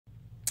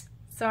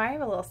So I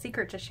have a little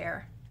secret to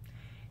share.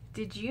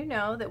 Did you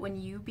know that when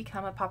you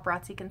become a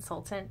paparazzi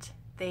consultant,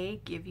 they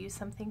give you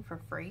something for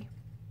free?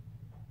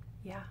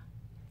 Yeah,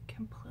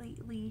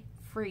 completely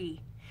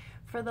free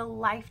for the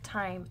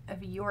lifetime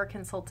of your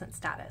consultant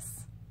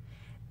status.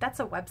 That's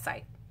a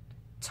website.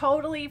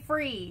 Totally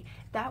free.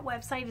 That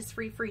website is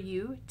free for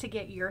you to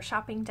get your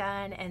shopping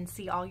done and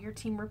see all your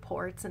team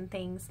reports and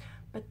things,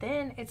 but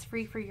then it's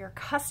free for your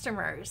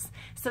customers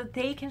so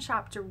they can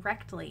shop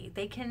directly.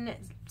 They can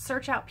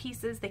search out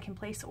pieces, they can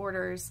place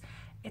orders.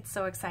 It's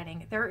so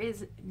exciting. There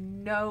is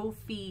no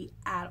fee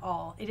at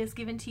all. It is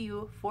given to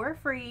you for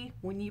free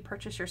when you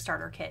purchase your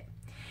starter kit.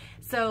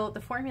 So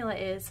the formula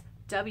is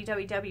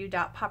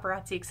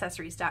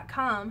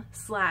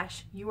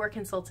www.paparazziaccessories.com/your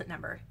consultant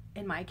number.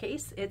 In my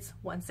case, it's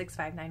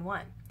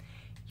 16591.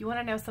 You want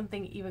to know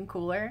something even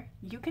cooler?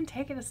 You can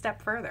take it a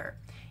step further.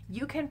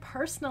 You can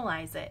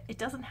personalize it. It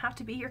doesn't have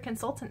to be your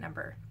consultant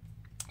number.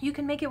 You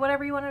can make it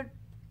whatever you want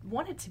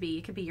it to be.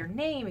 It could be your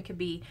name. It could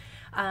be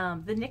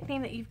the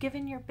nickname that you've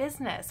given your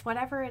business,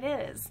 whatever it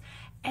is.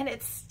 And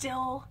it's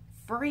still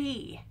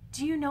free.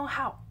 Do you know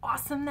how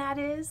awesome that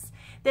is?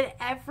 That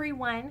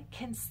everyone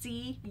can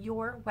see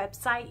your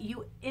website.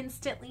 You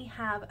instantly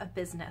have a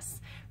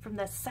business. From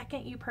the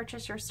second you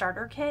purchase your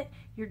starter kit,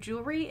 your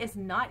jewelry is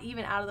not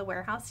even out of the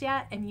warehouse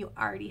yet, and you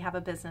already have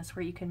a business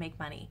where you can make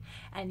money.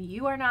 And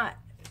you are not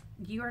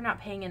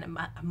paying in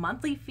a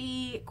monthly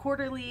fee,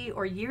 quarterly,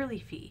 or yearly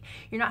fee.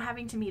 You're not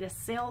having to meet a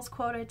sales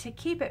quota to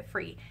keep it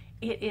free.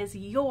 It is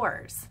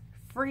yours.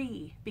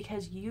 Free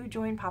because you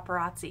joined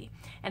Paparazzi,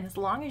 and as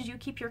long as you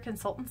keep your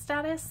consultant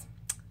status,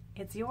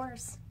 it's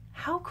yours.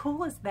 How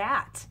cool is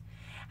that?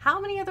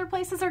 How many other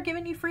places are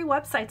giving you free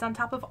websites on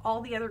top of all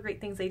the other great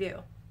things they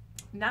do?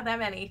 Not that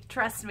many,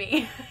 trust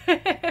me.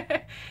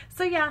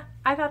 So yeah,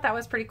 I thought that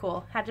was pretty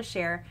cool. Had to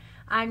share.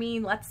 I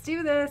mean, let's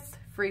do this.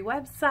 Free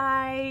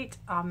website,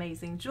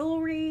 amazing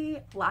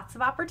jewelry, lots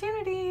of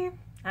opportunity.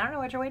 I don't know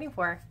what you're waiting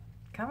for.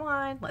 Come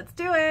on, let's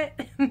do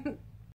it.